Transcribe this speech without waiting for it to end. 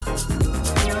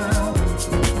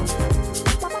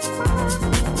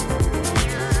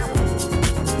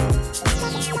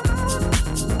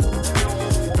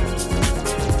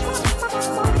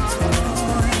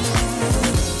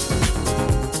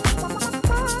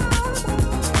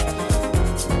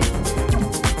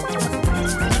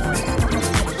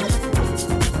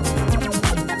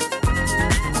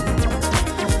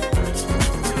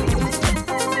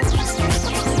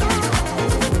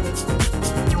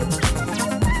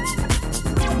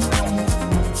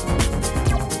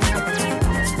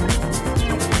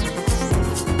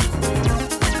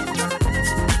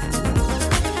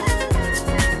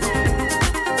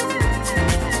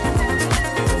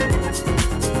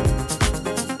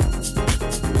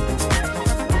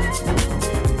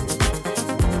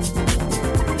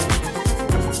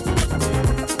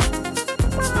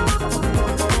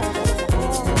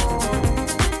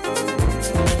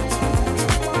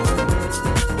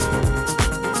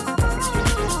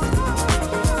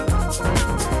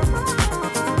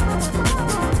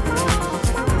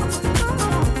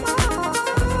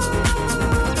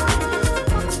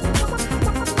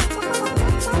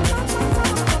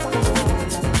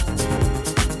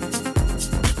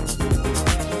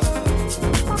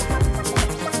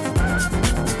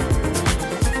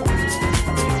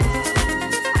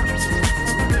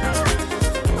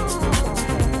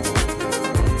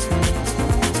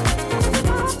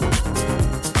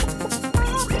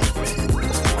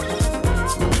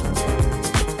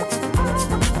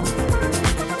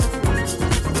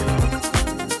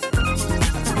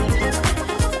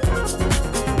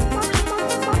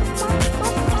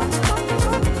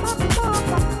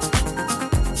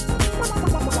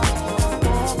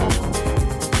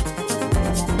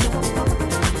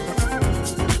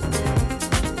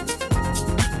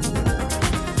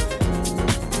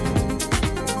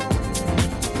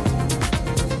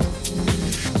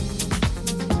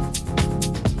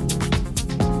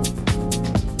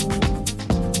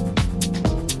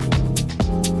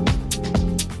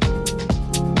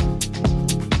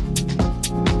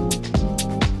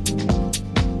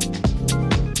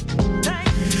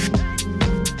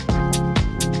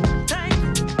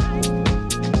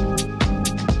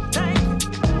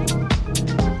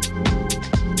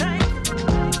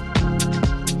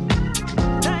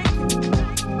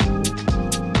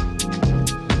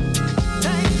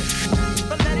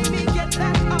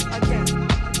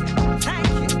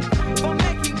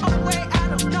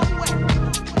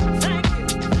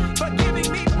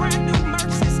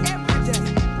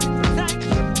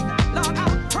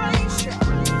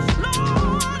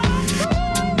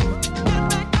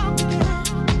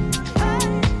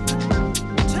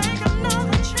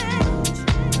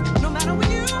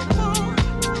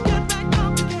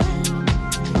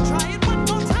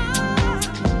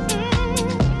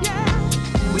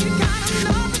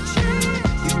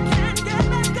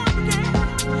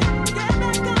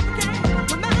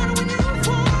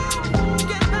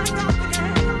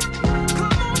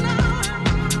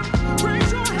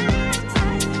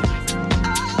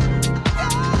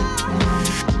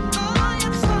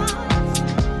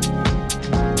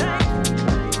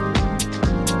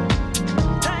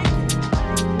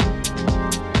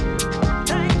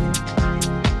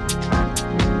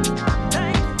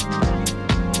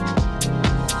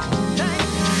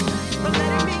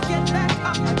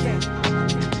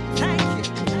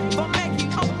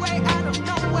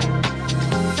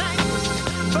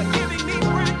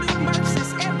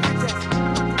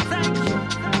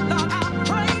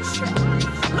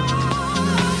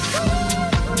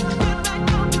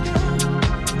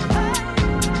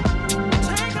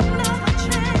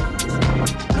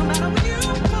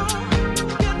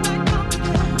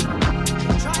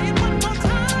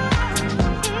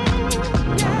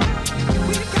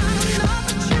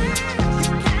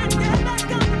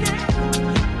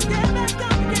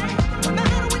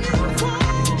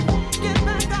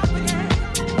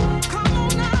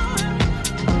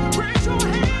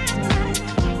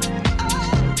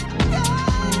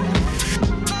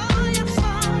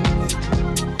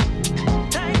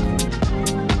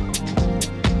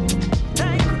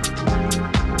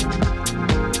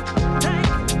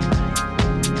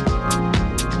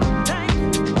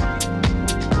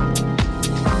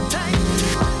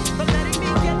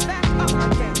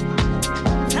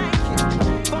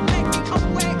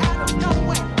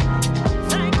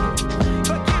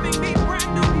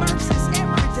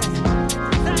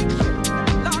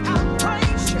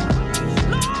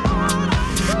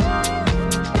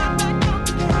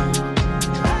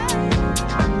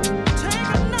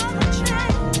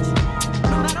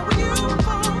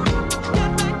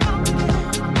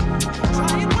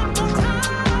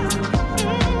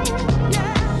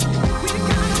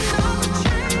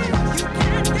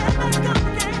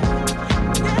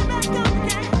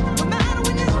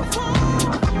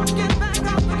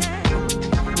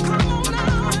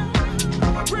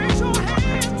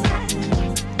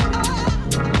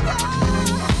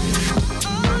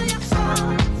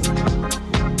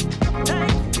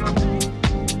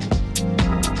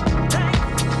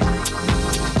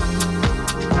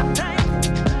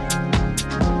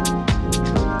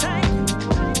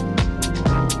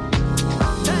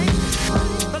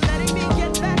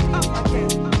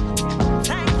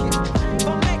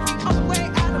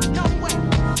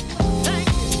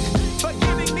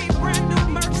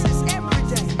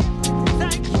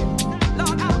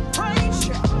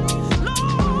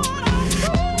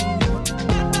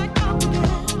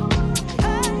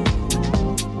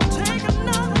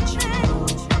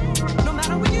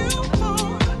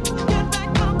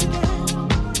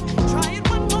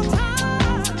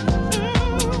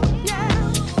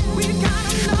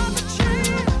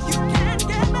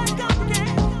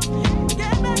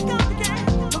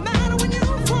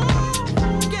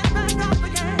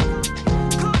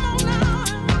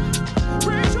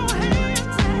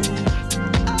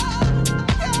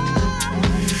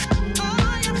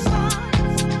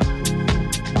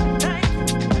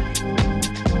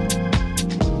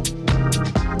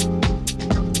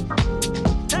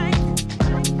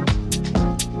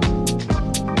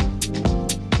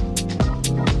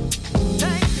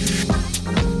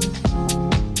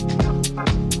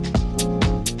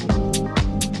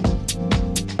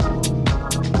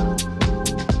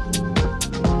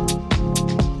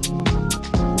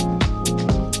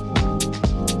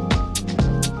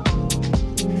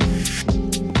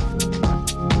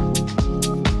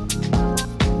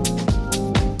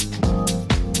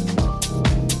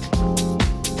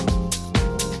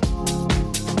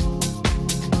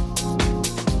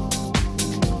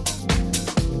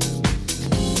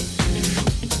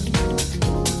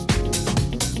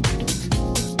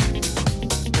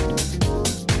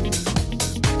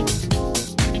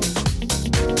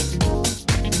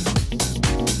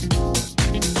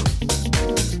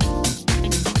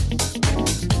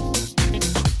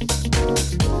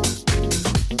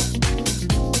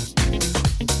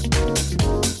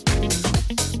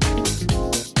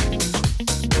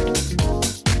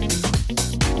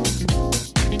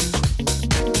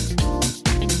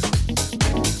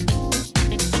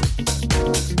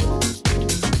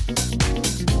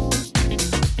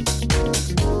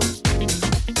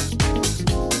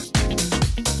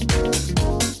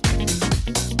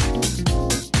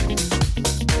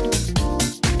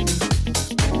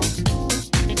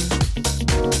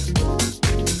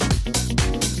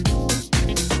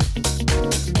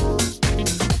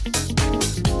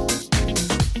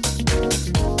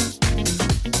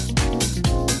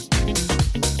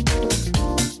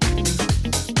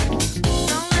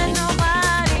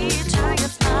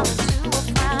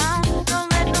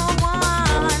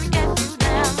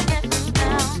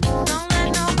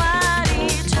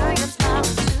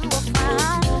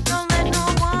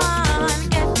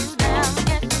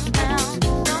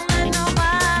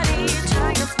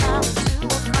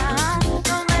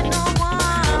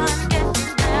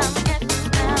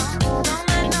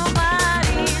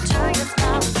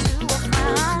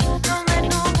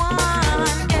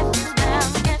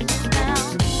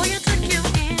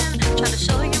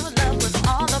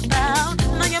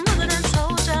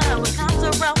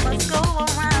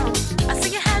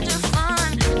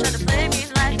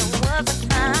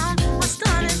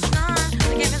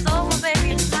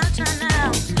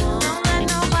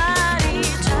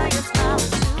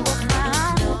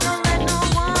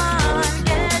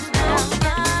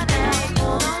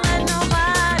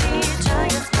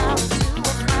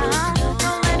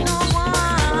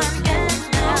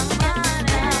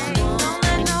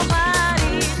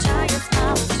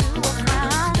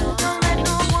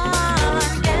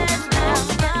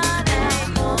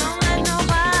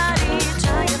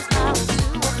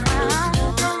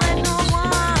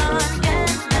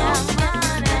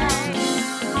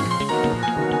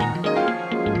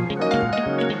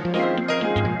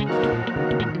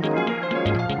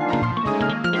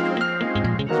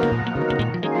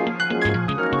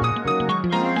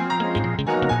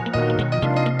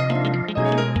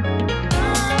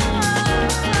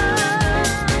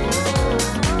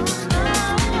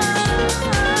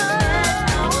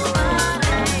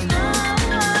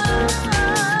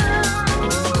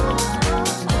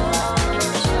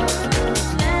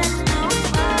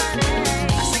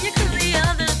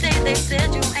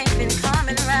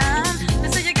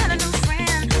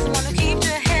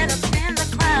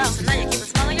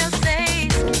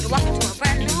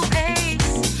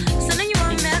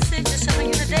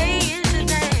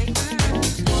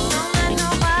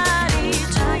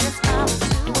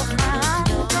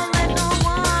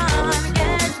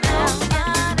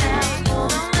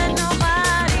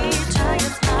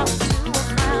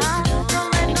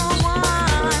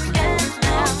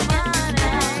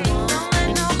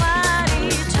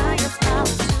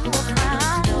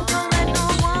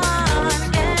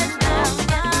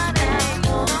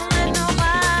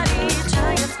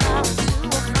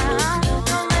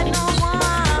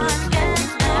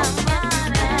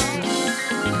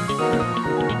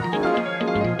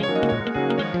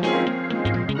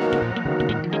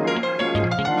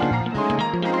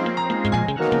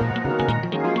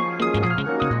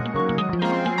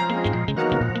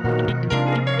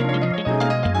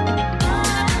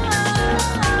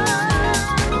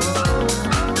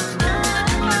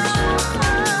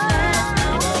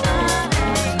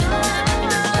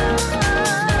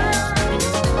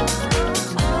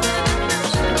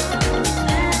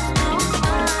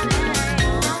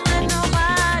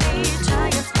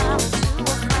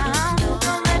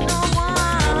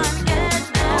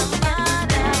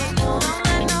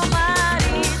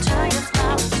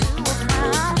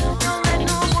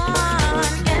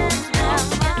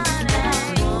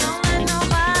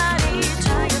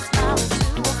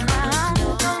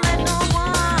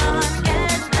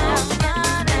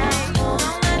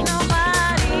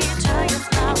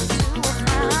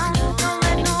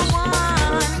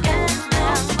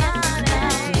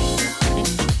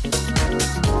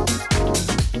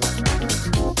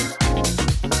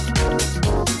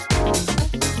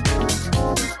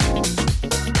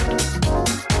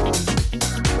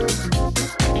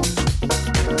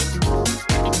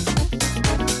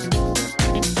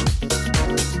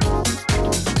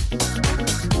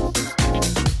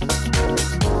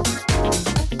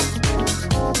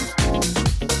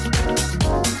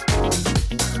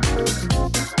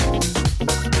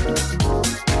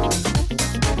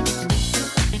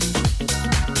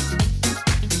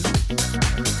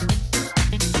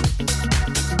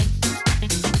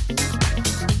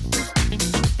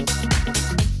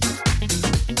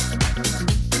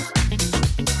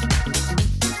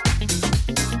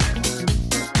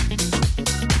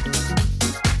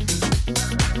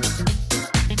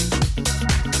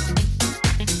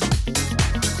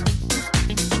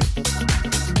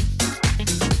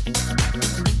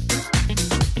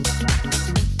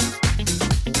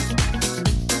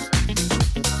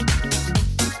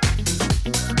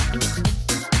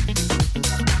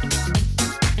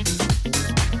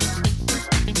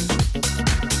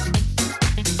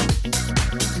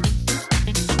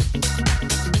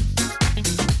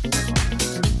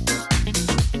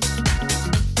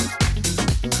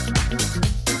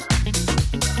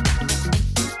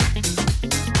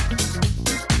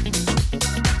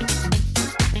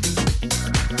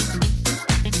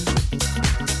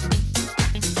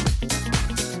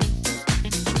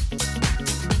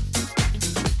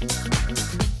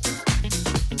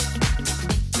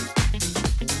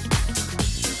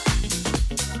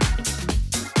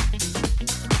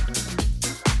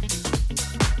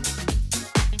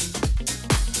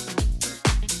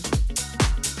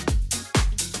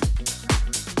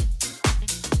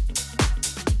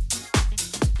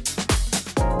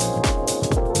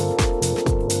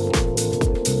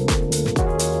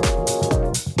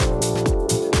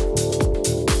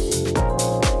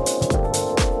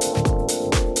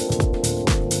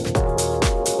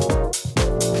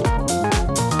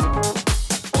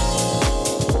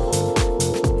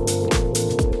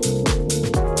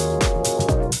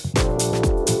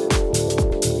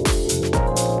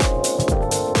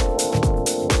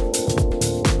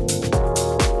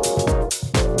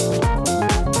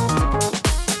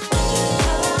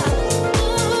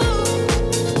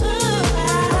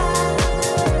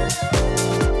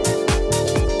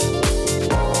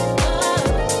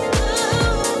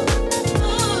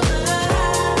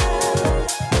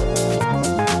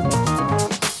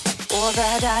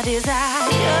that I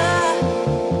desire.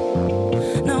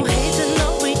 No hate and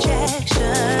no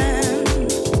rejection.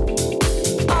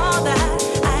 All that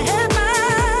I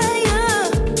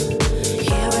admire.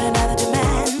 Here in another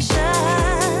dimension.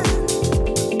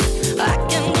 I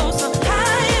can go so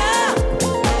higher.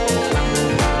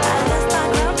 I lost my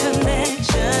ground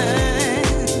connection.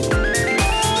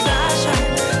 Starshine,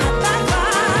 hot like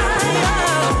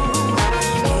fire.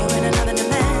 Here in another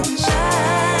dimension.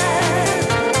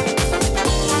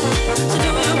 So do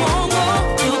you want more?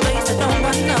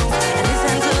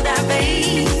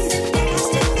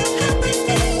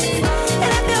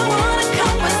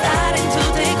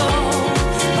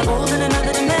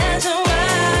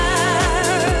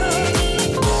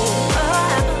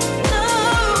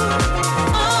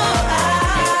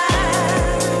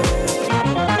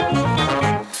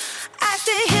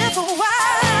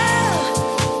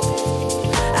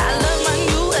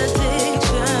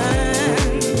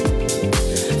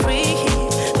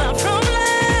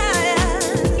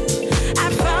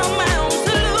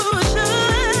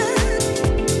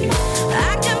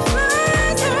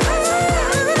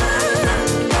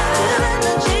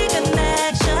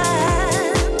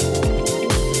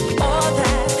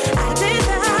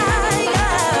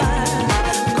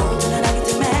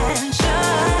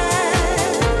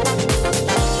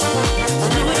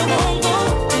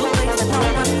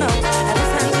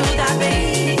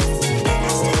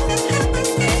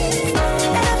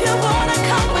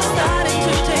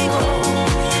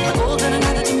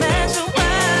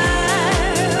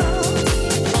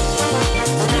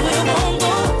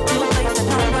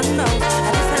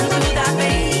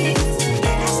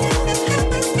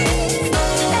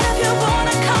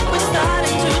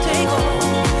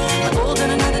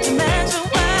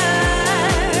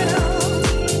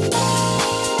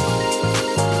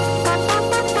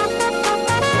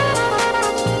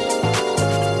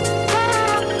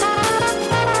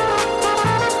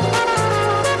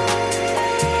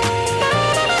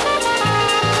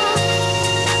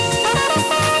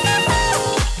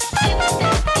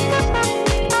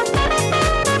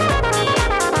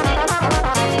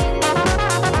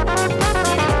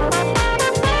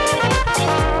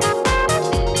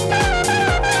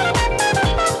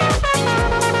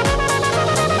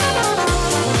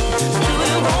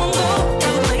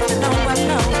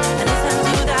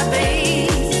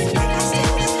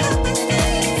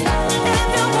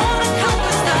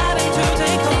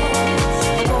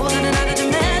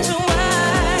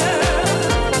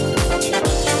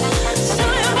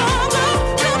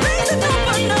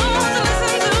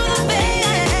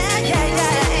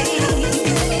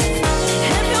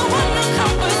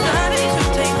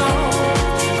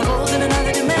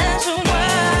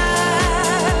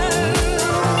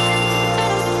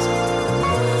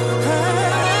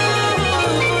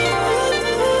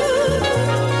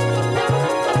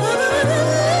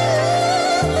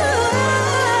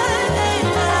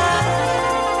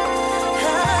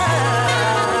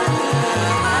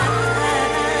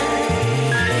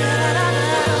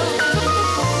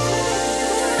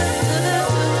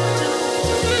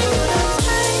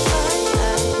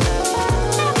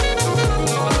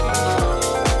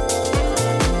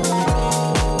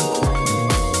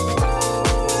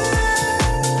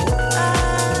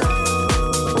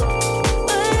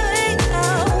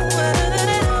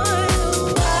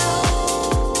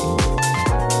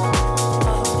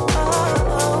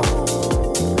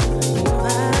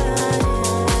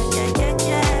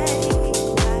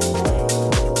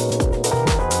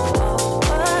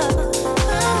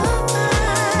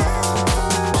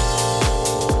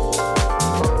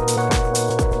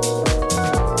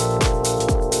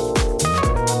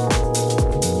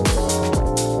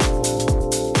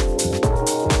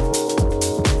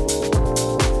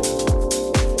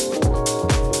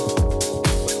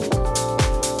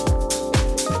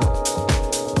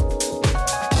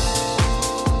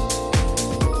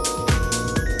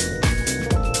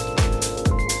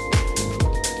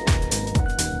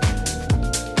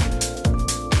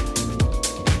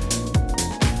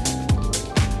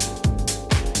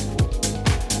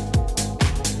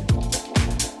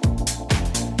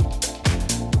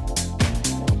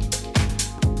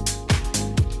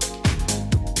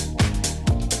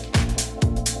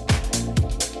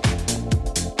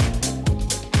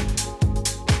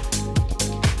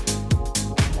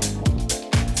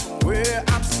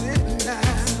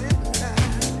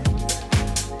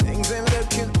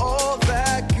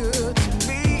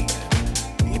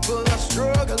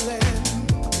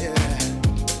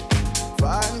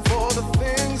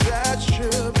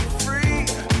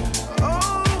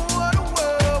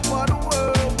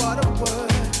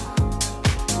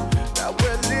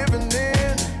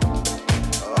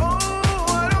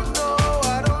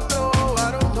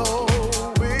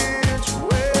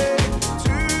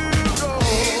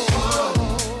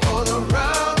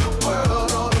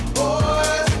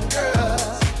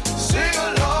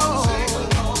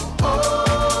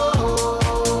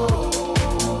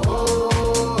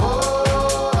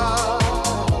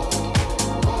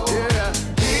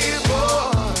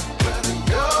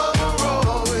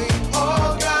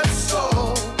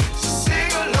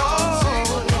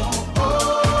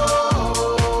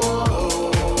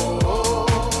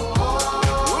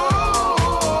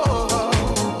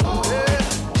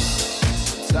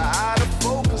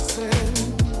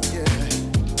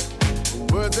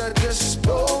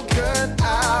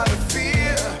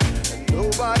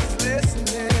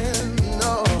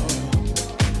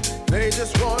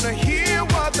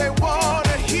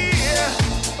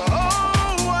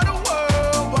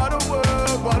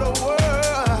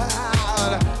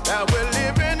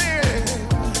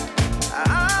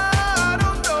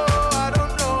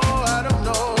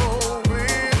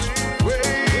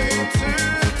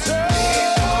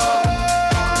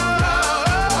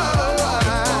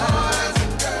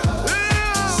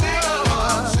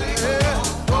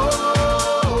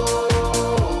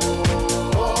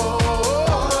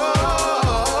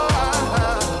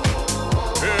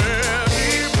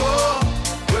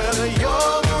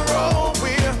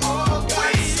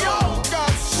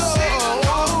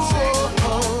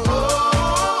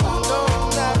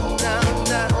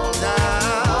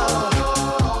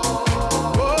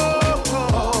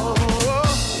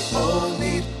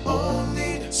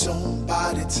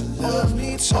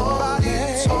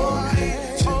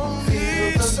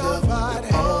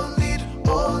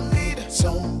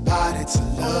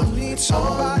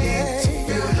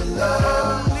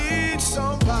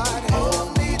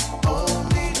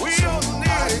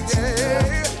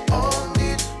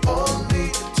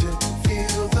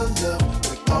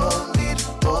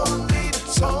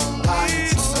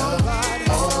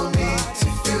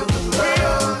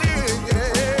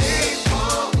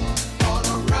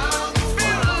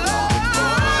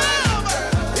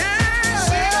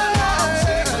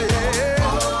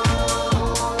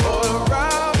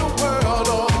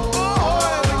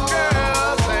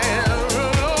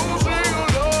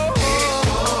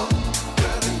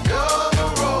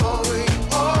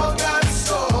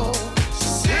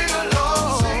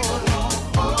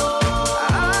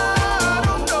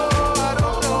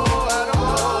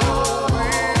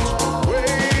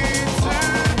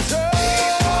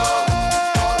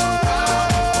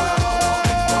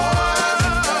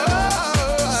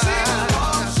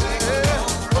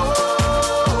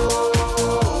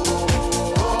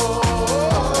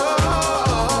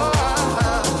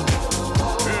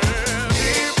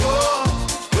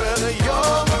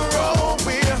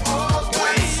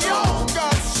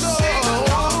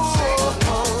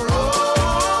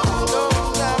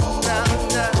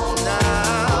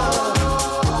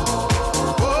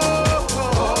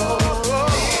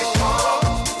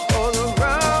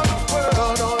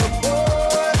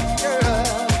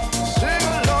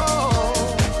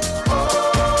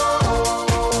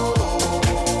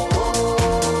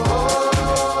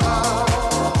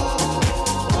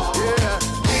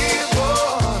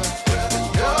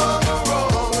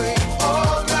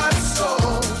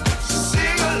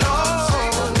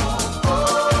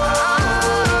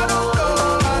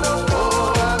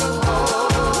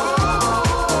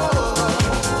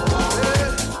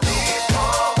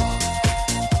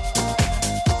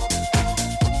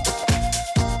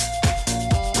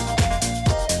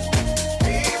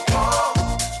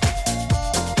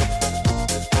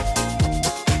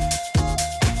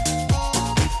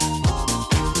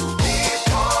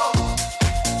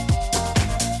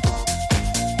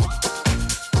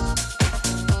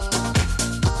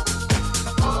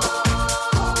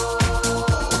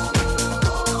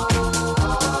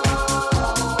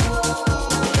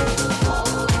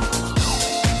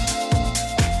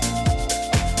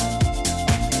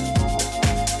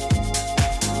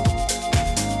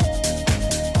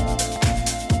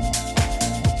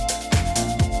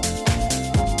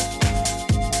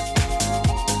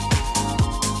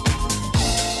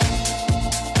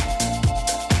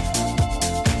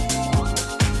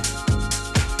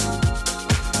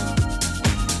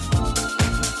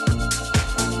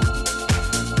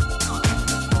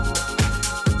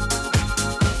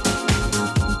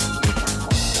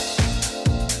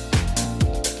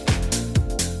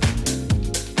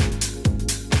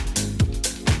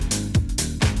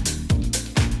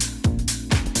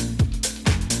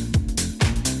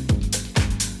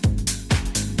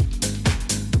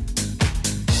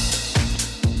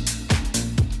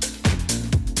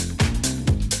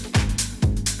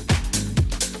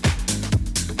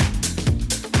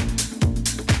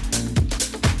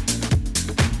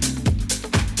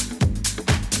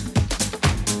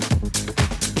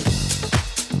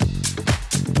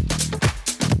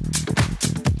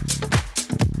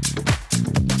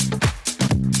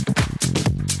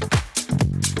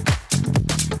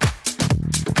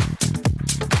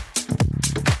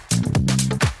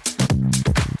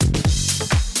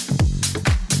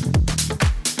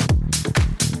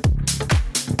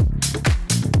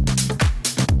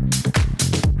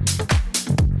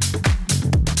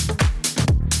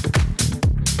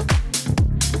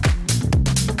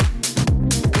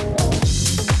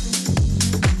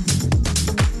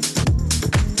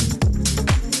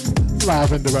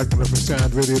 Live and direct from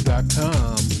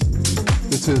soundradio.com.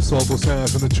 This is Soulful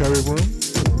Sounds from the Cherry Room.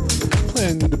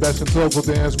 Playing you the best in soulful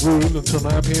dance grooves until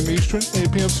 9 p.m. Eastern,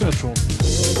 8 p.m. Central.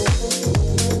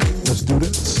 Let's do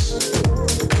this.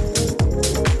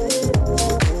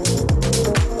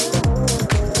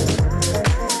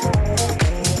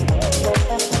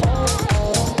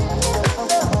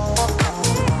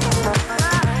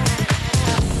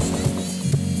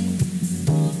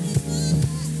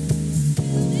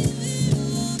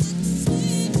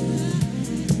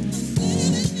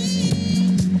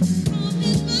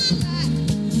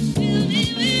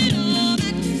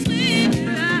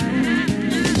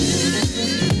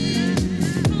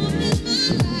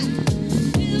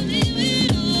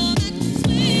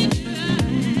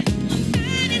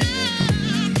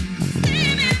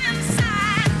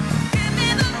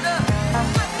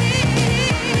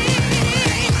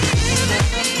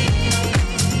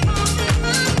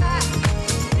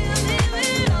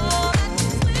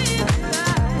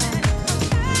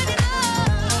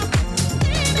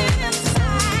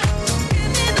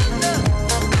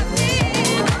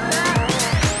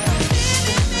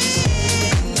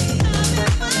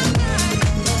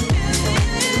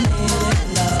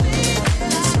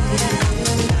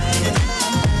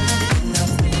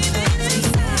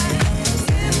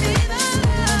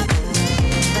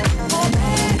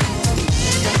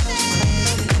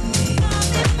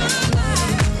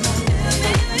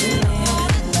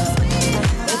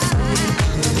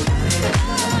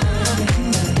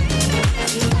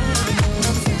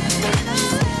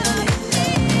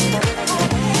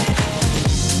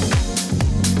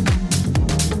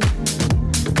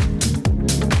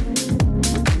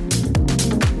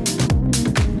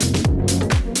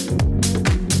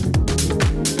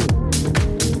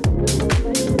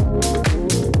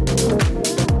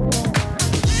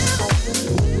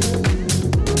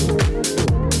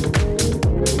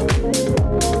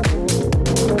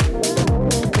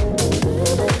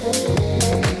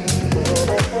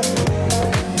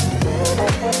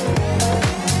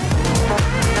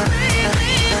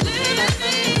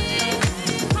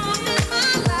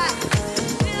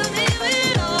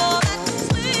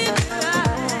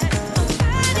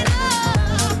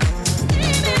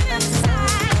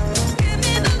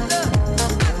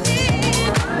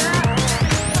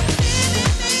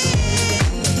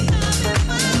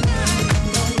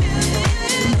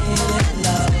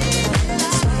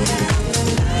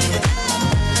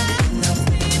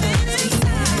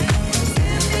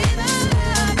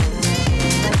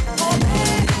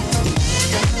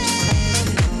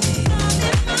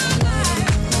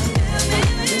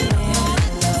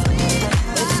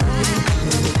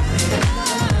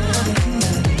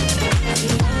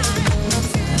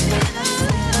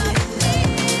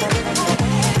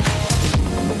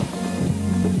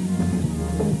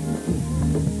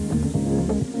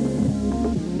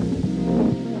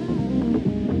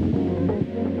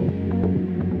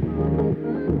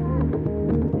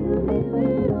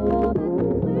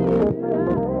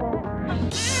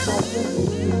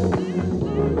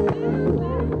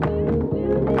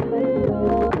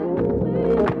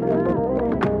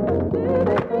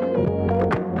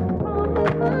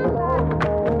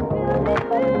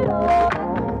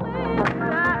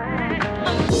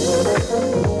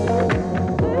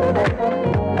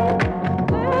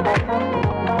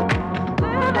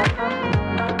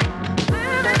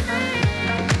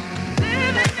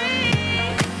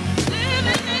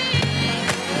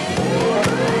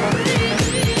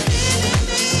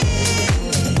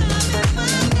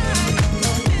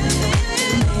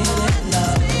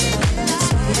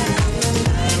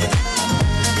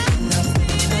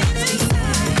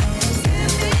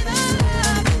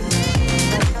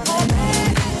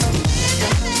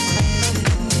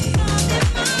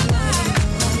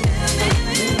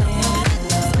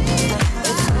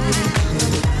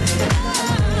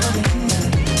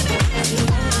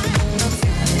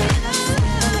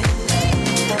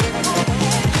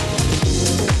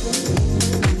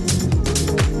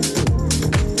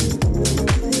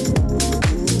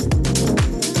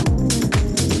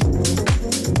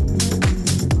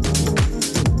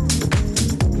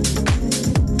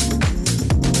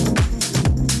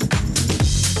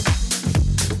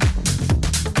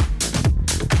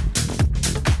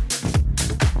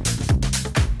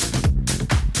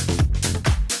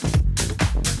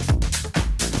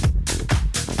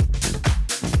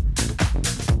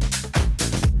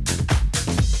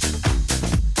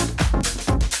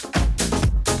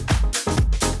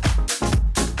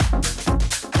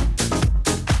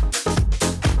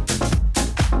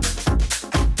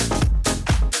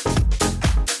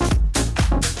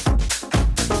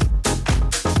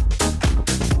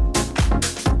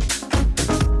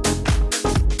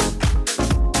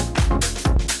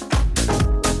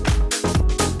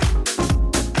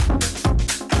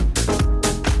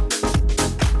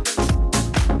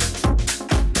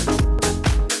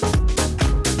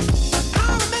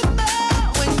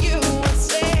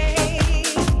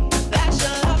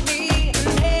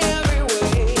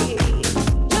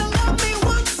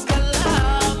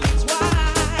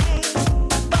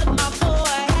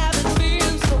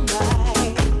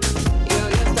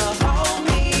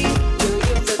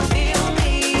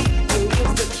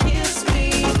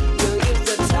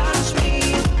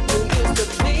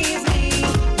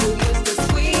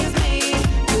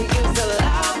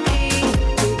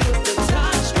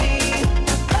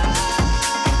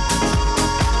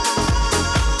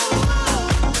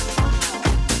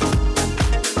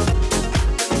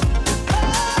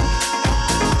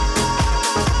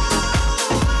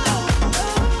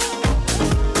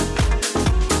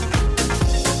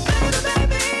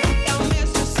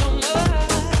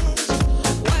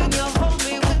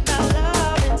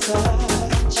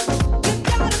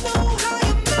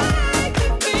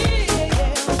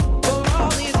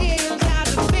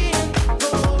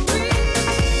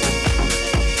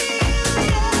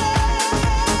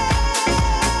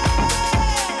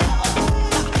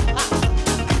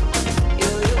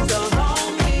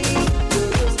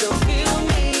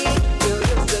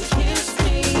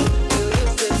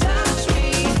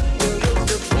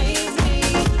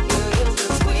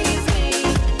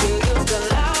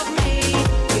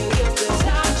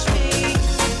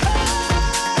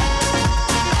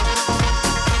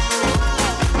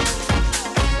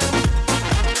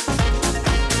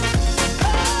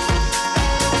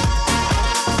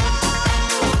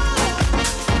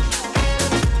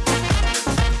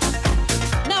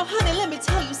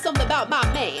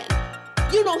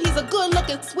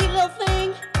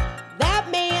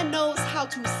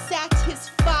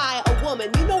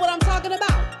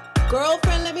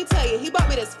 Girlfriend, let me tell you, he bought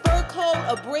me this fur coat,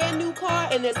 a brand new car,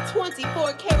 and this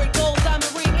 24 karat gold diamond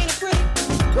ring. Ain't it pretty?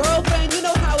 Girlfriend, you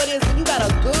know how it is when you got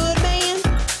a good man.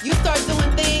 You start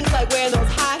doing things like wearing those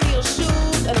high heel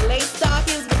shoes and lace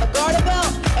stockings with a garter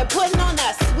belt and putting on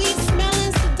that sweet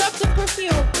smelling seductive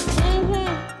perfume.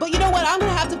 But you know what? I'm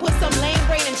gonna have to put some lame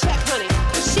brain in check, honey.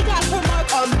 Cause she got her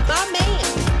mark on my man.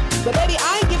 But baby,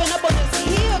 I ain't giving up on this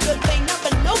here good thing, not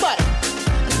for nobody.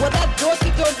 What that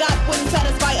dorky girl got wouldn't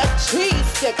satisfy a cheese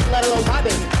stick, let alone my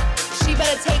baby. She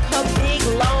better take her big,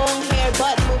 long hair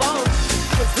butt and move on.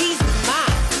 Cause he's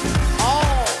mine.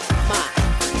 All mine.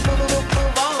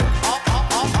 Move on. All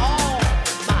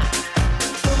mine.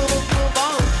 Move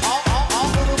on. All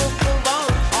move on.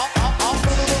 All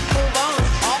move on.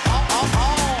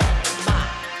 All mine.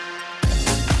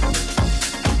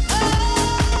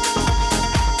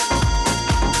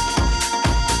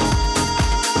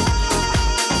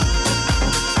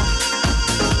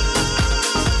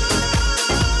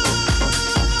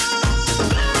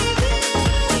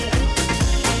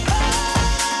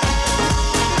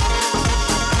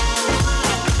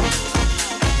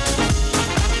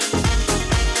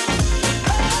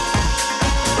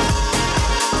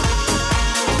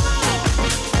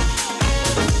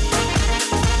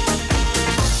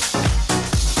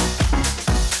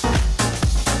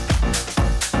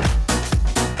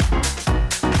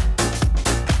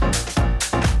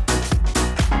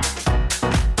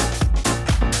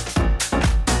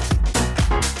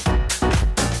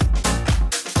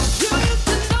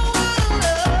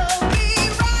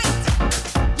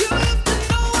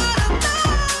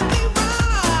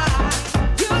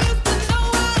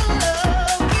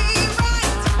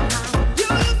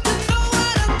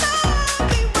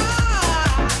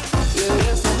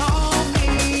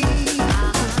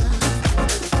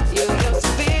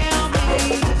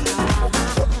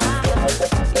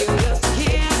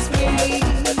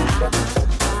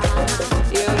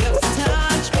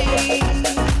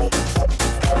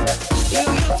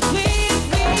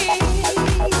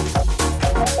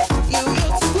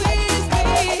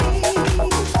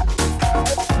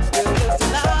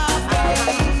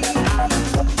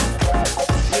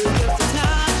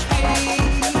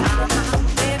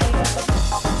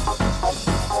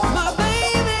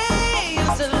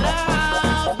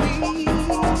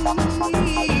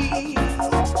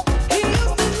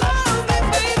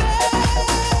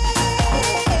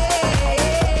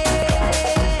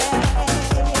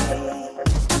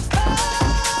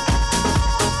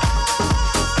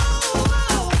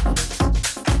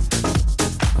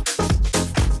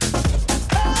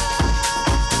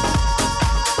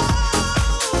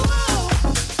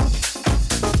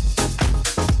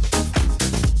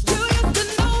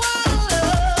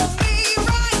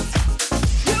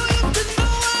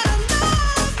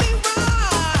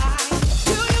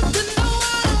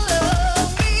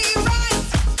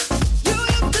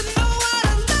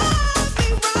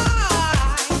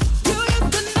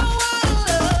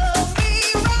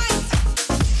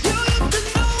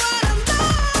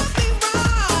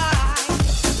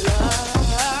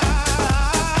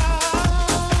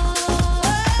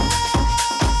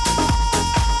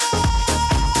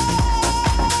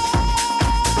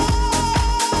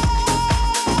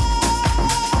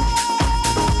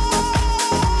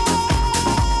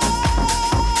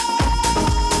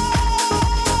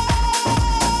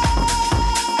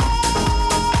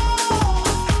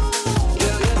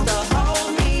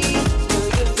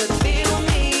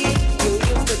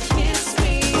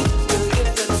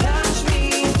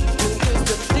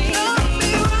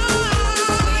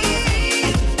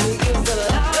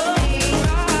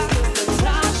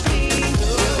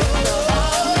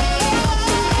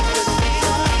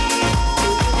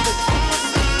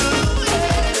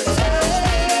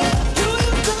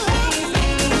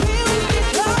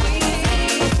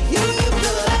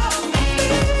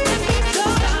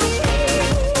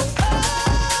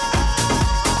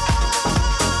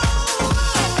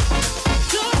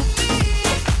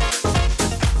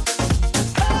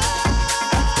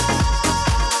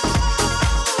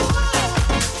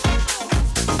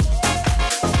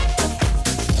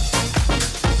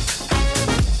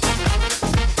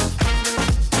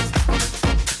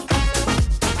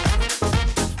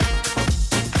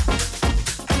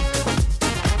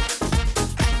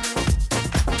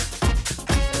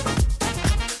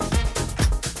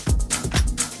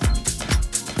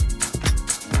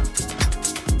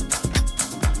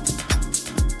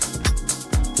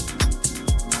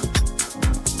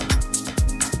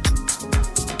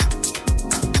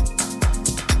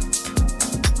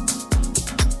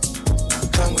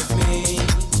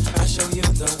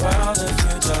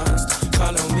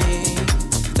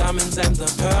 diamonds and the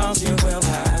pearls, you will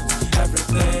have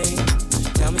everything.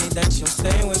 Tell me that you'll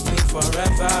stay with me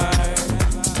forever.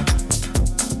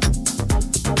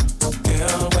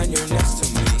 Girl, when you're next to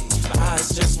me, my eyes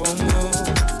just won't move.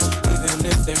 Even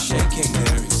if they're shaking,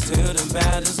 there is still the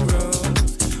baddest groove.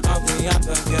 All the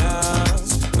other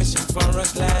girls wishing for a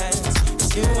glance.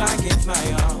 It's you I give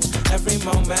my all every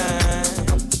moment.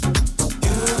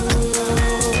 You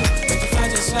make me fly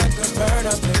just like a bird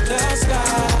up in the sky.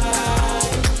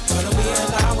 Follow me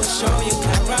and I will show you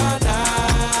paradise.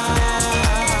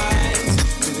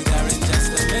 We'll be there in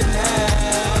just a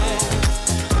minute.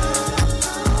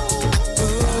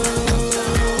 Ooh,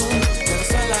 the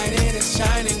sunlight it is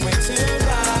shining way too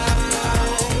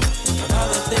bright. And all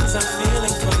the things I'm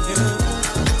feeling for you.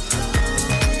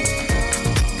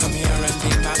 Come here and be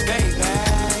my baby.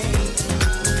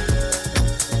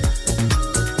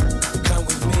 Come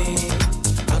with me,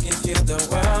 I'll give you the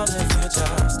world if you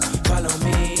just follow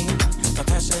me. My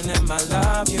passion and my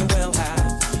love, you will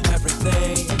have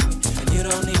everything. And you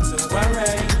don't need to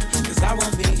worry, cause I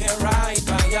will be here right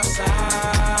by your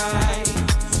side.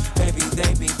 Baby,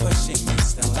 they be pushing me,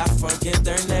 still I forget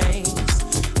their names.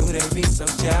 Do they be so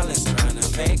jealous, trying to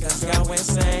make us go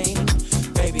insane?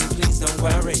 Baby, please don't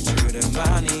worry, true the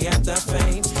money and the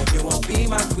fame. You won't be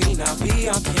my queen, I'll be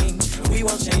your king. And we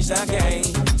won't change the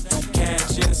game.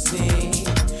 Can't you see,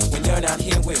 when you're not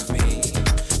here with me,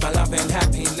 my love and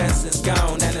happiness is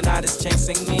gone and the night is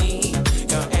chasing me.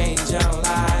 Your angel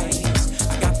eyes,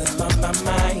 I got them on my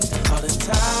mind all the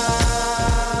time.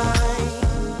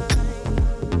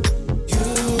 You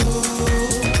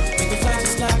make me fly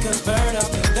just like a bird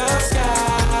up in the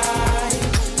sky.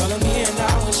 Follow me and I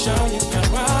will show you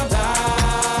paradise.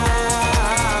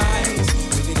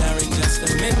 We'll be there in just a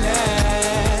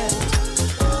minute.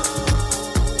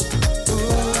 Ooh,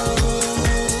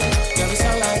 girl, the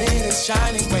sunlight it is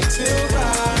shining way too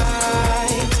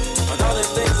bright. On all the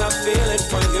things I'm feeling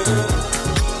for you.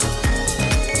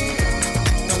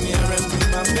 Come here and be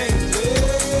my baby.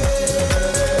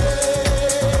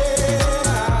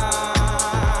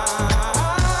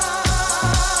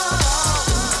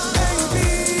 Baby,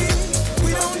 we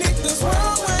don't need this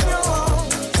world when you're on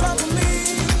top of me.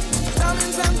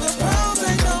 Diamonds and the pearls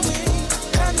ain't no mean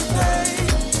anything.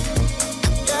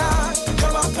 Yeah,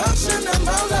 you're my passion and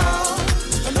my love.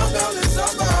 And no girl is so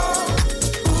wrong.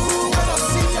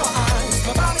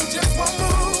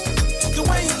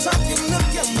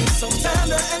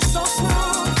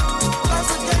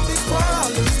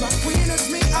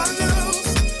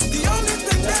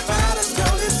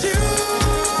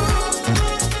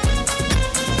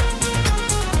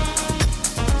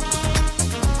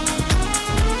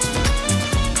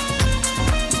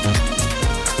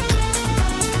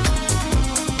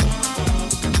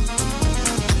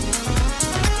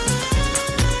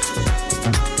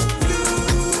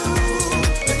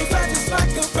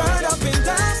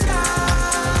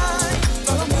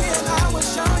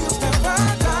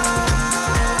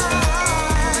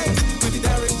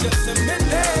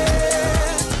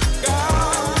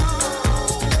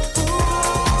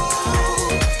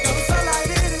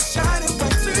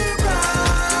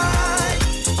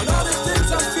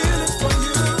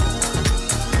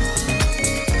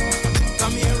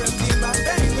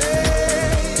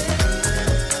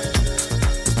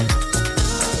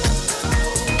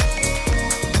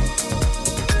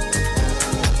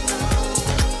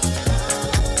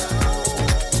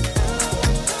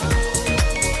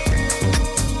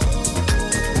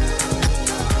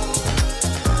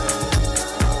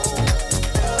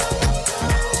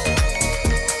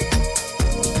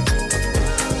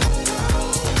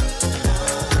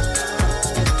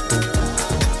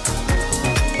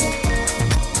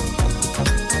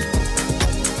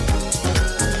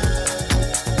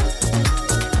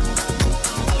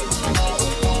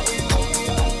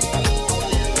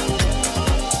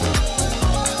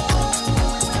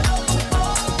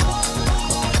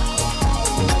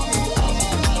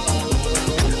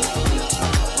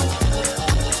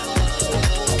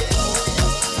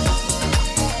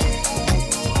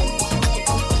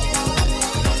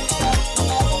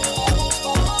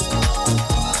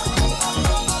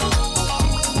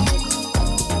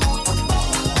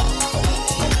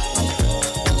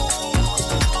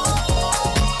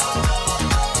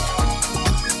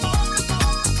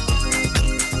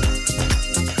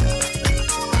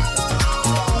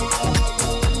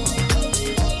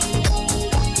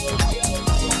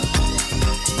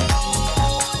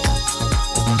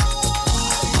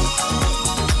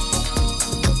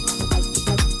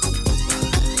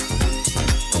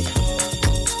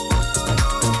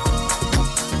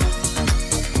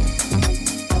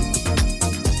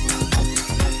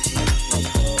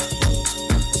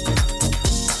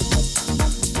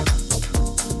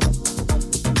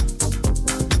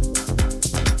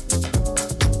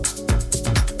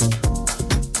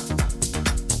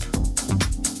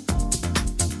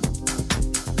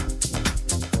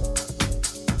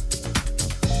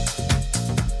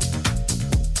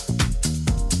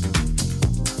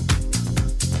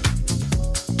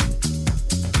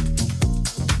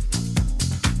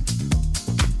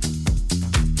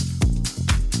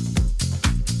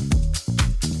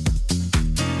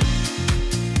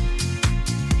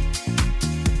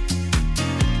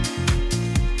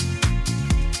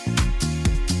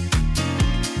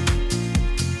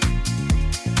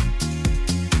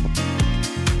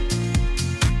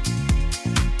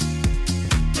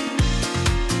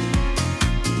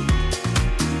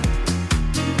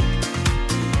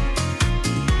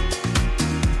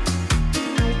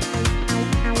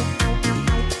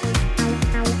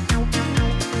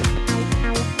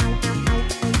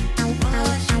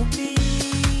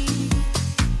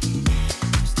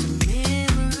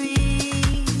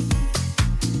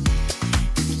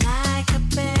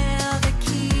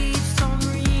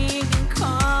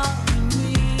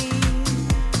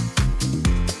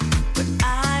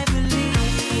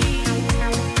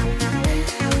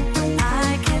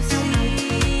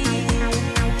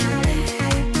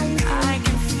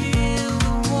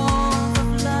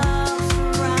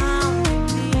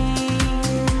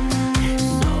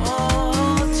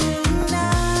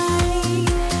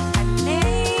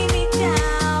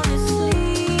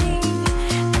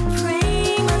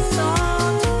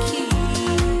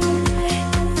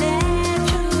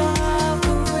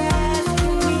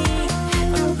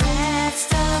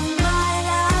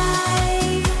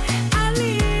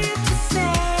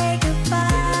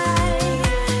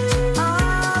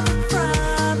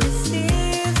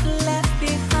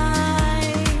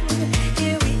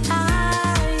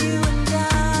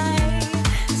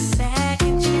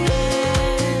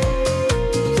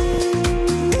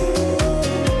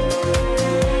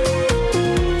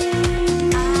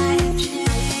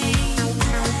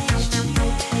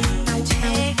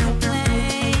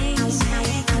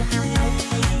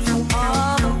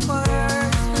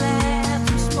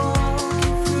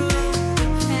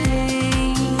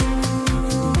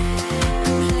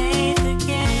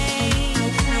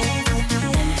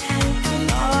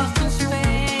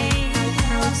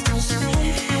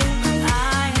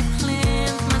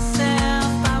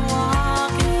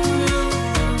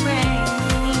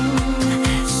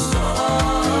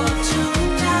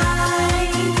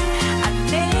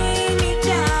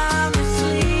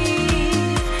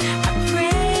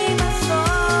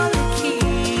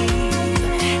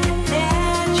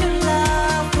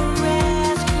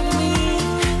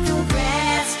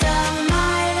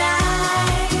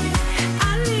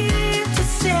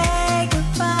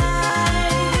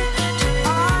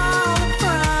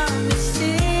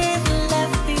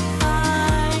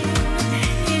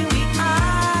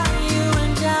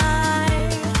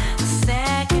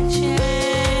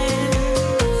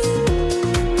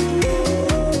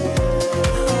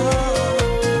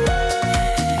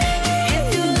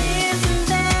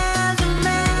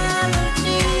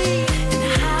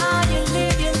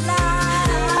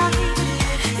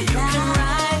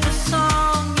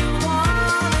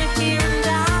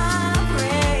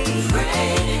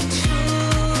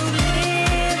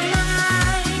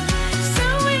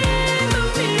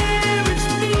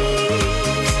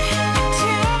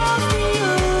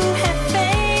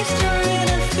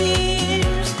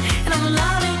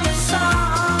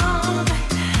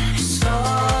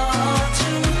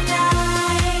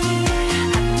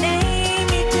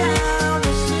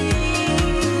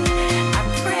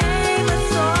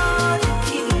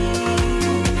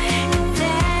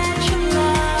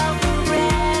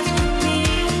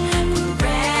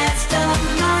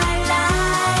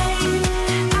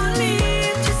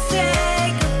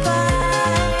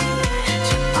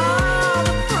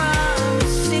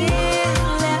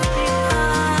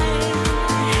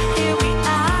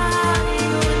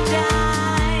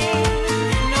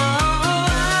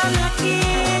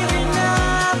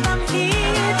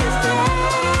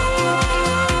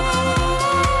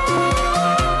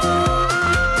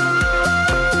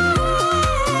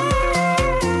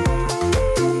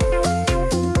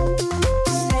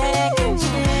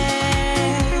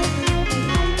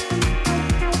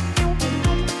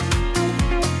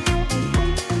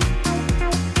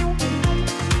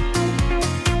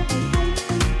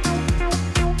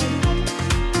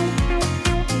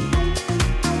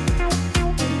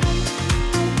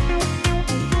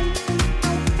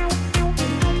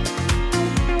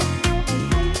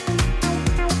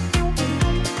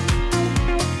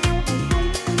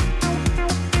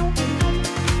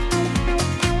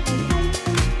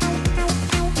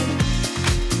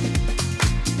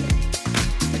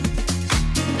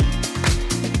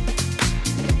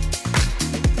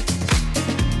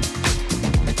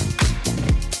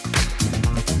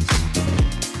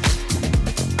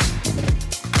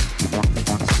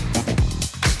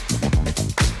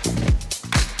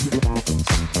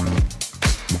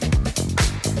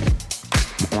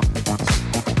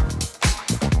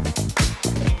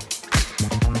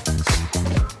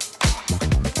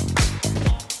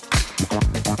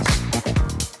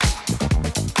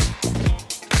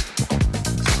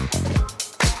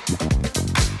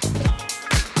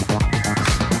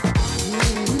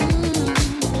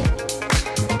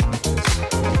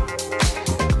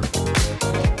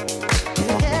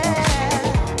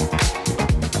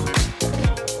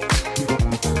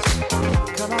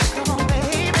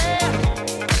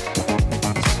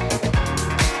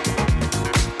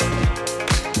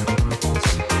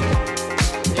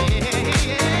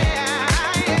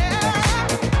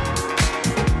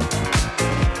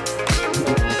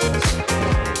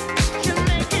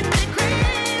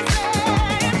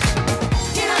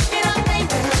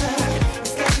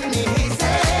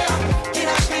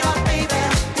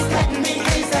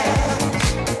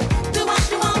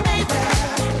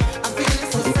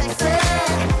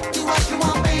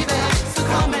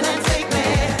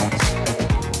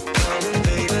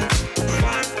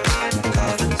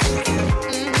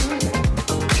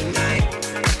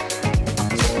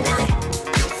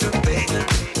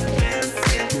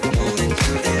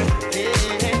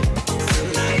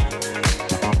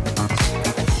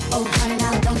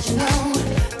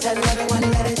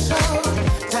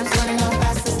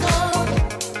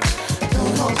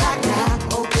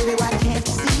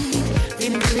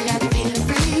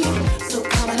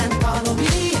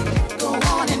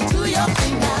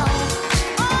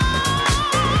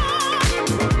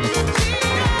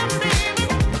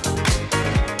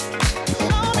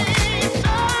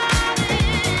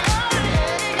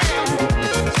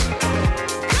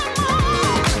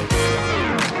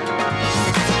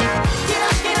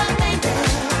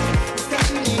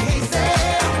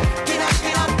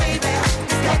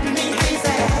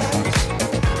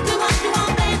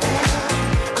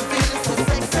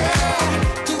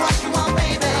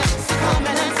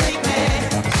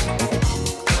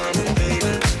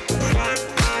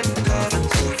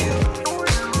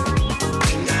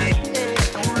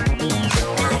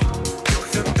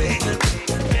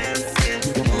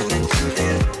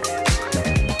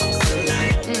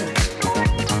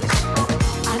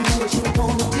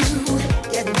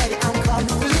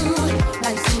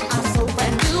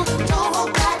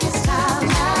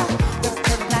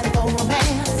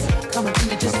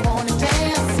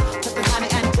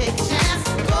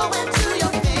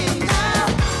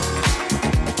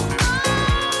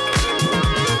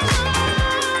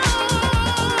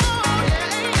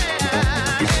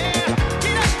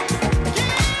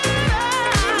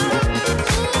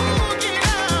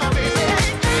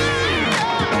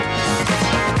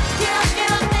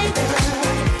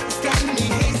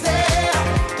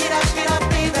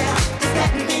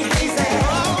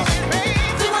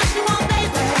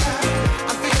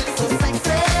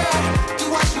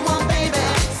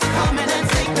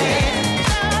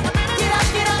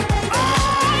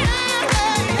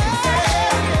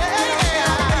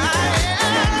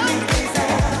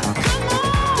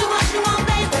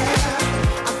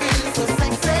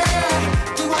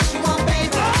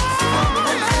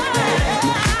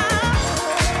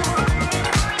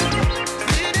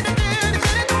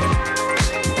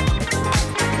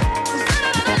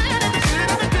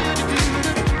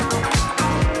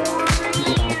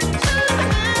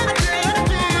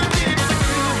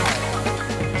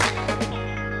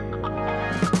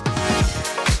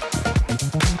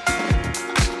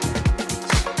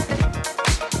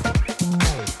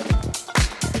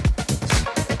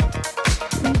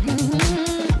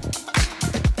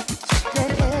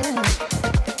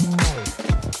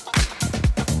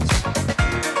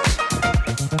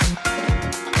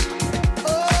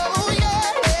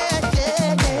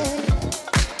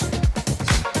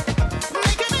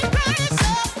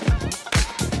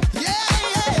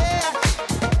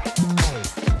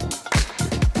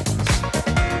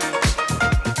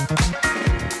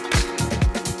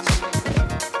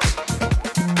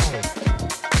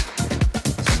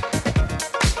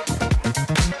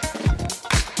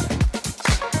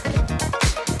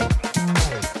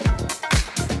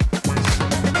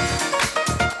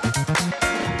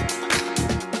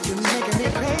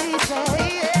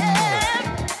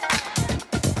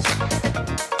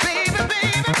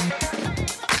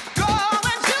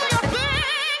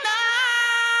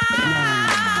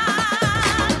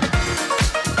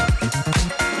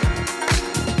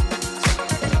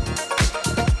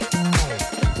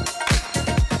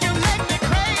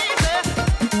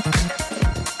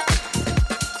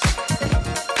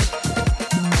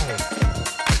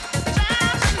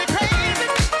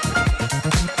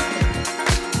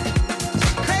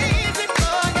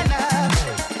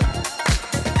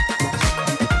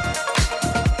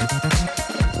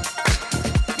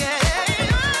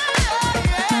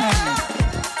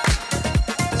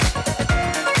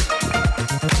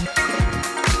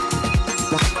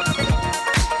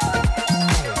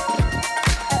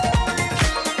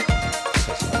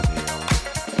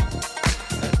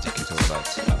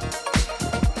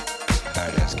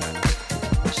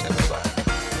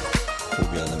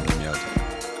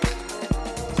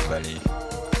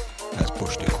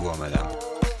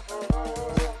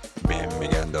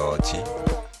 andati,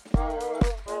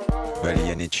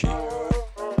 velienici,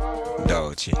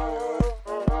 doti.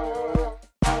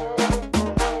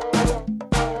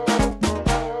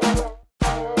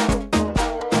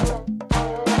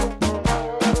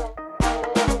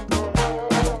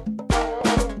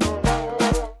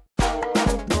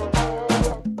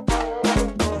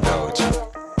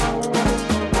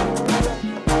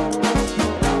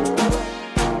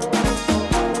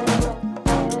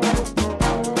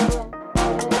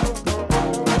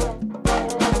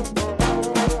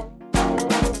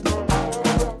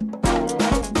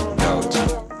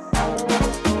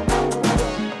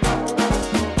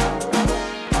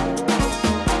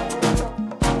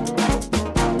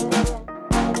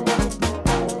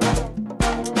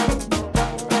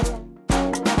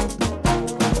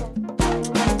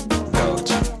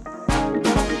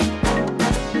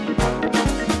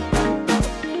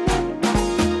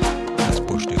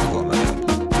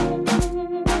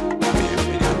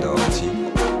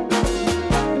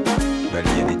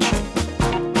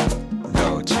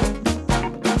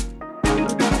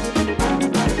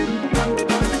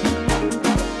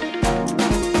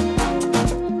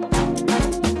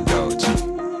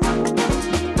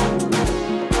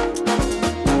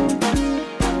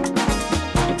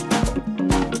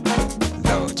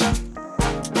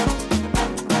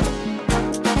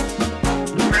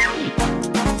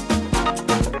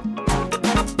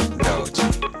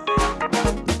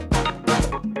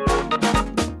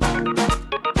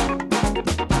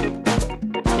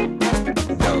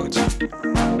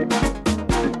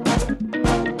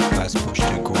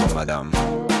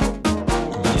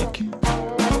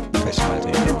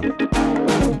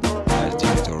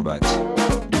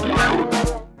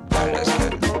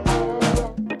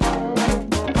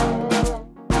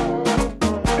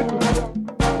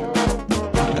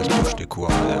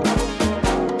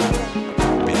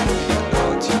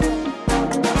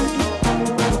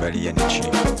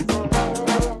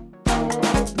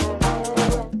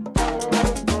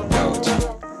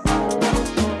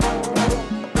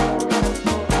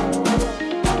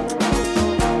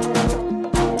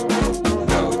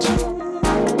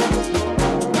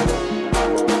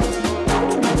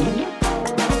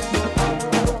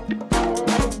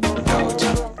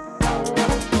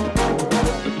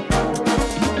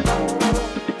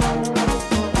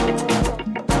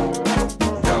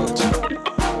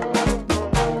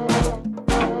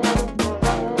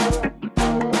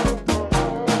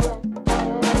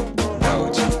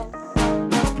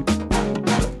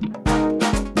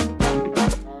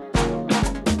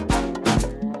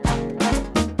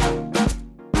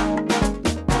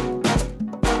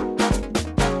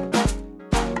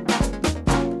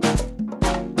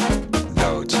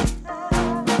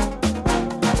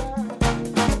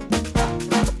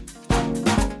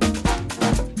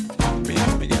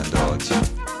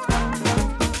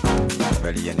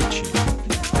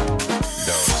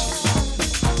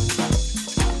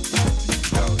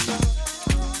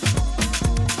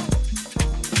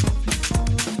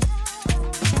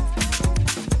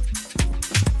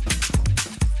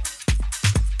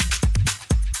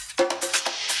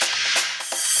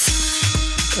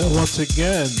 Once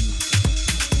again,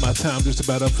 my time just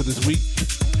about up for this week.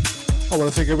 I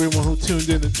want to thank everyone who tuned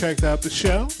in and checked out the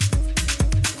show.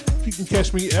 You can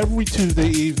catch me every Tuesday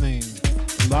evening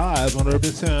live on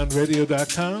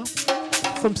urbansoundradio.com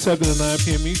from 7 to 9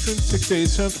 p.m. Eastern, 6 to 8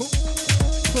 Central,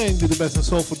 playing you the best in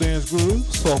soulful dance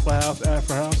grooves, soulful house,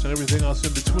 afro house, and everything else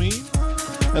in between.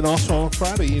 And also on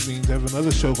Friday evenings, I have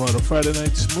another show called A Friday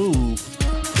Night Smooth,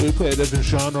 where we play a different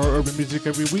genre of urban music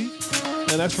every week.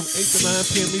 And that's from 8 to 9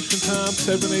 p.m. Eastern Time,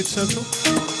 7 to 8 Central.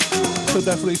 So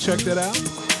definitely check that out.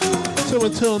 So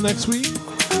until next week,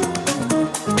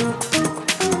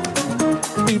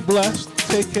 be blessed,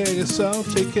 take care of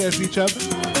yourself, take care of each other.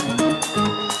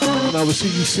 And I will see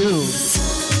you soon.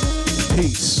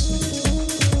 Peace.